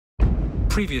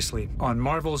Previously on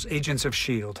Marvel's Agents of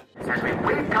S.H.I.E.L.D. As we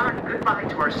waved our goodbye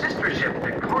to our sister ship,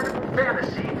 the Carnival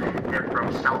Fantasy, they're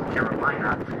from South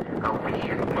Carolina,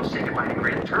 we will say goodbye to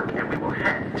Great Turk and we will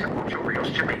head to Ocho Rios,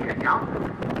 Jamaica,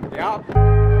 yeah?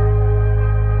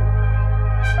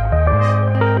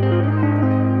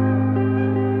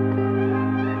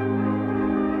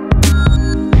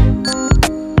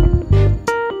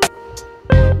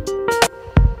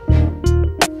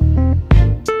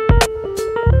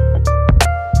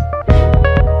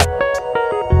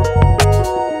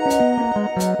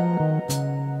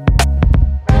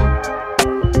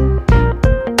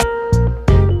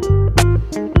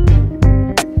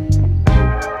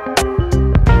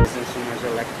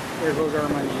 There goes our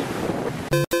money.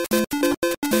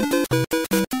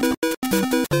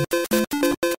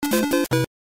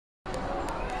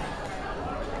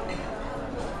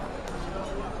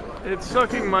 It's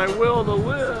sucking my will to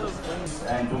live.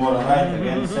 And tomorrow night,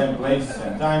 again, same place,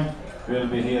 same time, we'll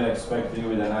be here expecting you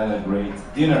with another great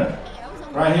dinner.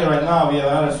 Right here, right now, we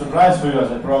have another surprise for you,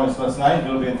 as I promised last night.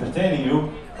 We'll be entertaining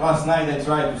you. Last night I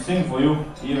tried to sing for you,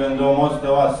 even though most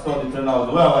of us thought it turned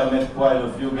out well. I met quite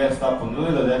a few guests up on the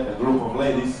Lido deck, a group of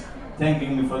ladies,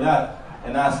 thanking me for that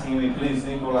and asking me, please,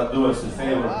 Nicola, do us a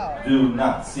favor, do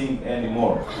not sing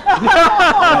anymore.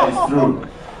 That is true.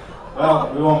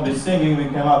 Well, we won't be singing, we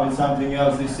came up with something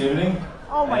else this evening.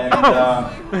 Oh my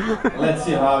and let's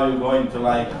see how you're going to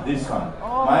like this one.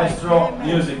 Oh Maestro,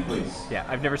 music please. Yeah,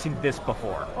 I've never seen this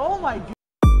before. Oh my God.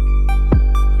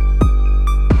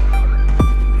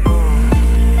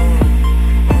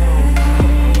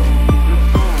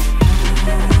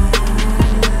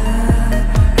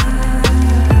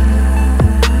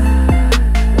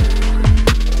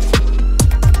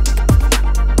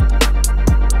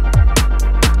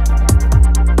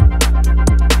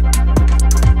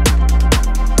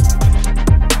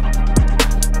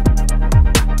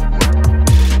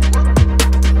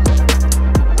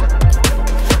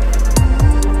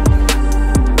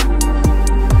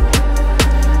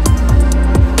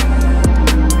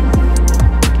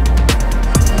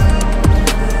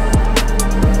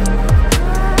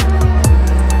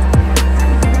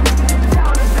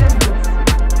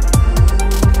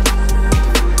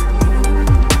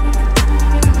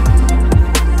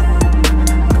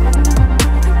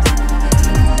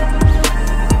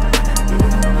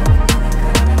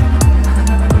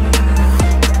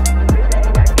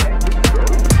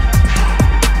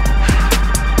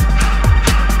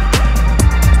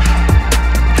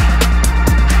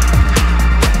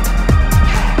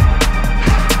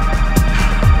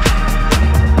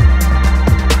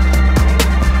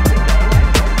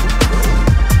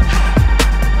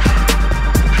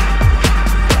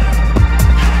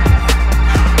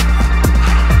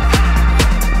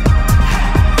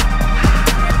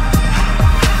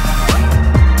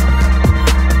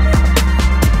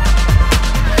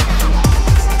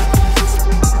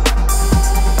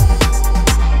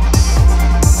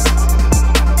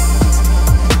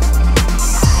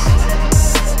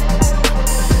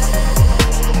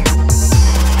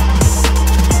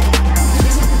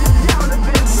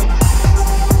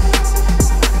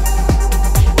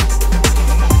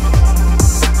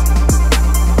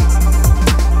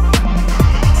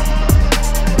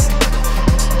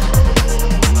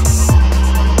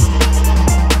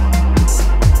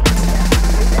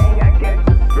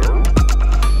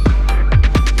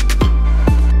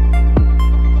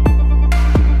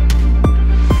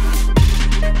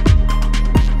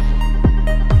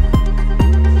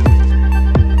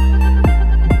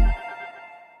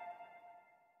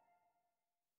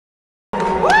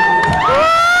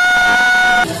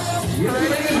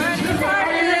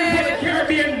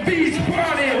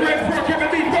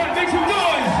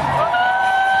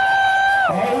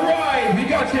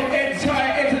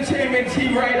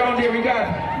 Team right on there, we got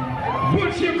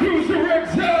What's Your Cruise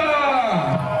Director?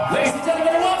 Ladies and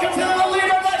gentlemen, welcome to the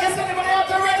Lido. Like is anybody out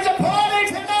there ready to party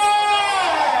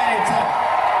tonight?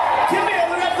 Give me a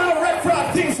little Red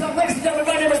Frog theme song. Ladies and gentlemen,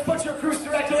 my name is What's Your Cruise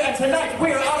Director, and tonight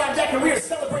we are out on deck and we are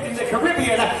celebrating the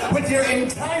Caribbean with your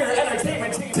entire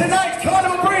entertainment team. Tonight,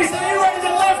 Carnival Breeze, are you ready to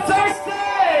live?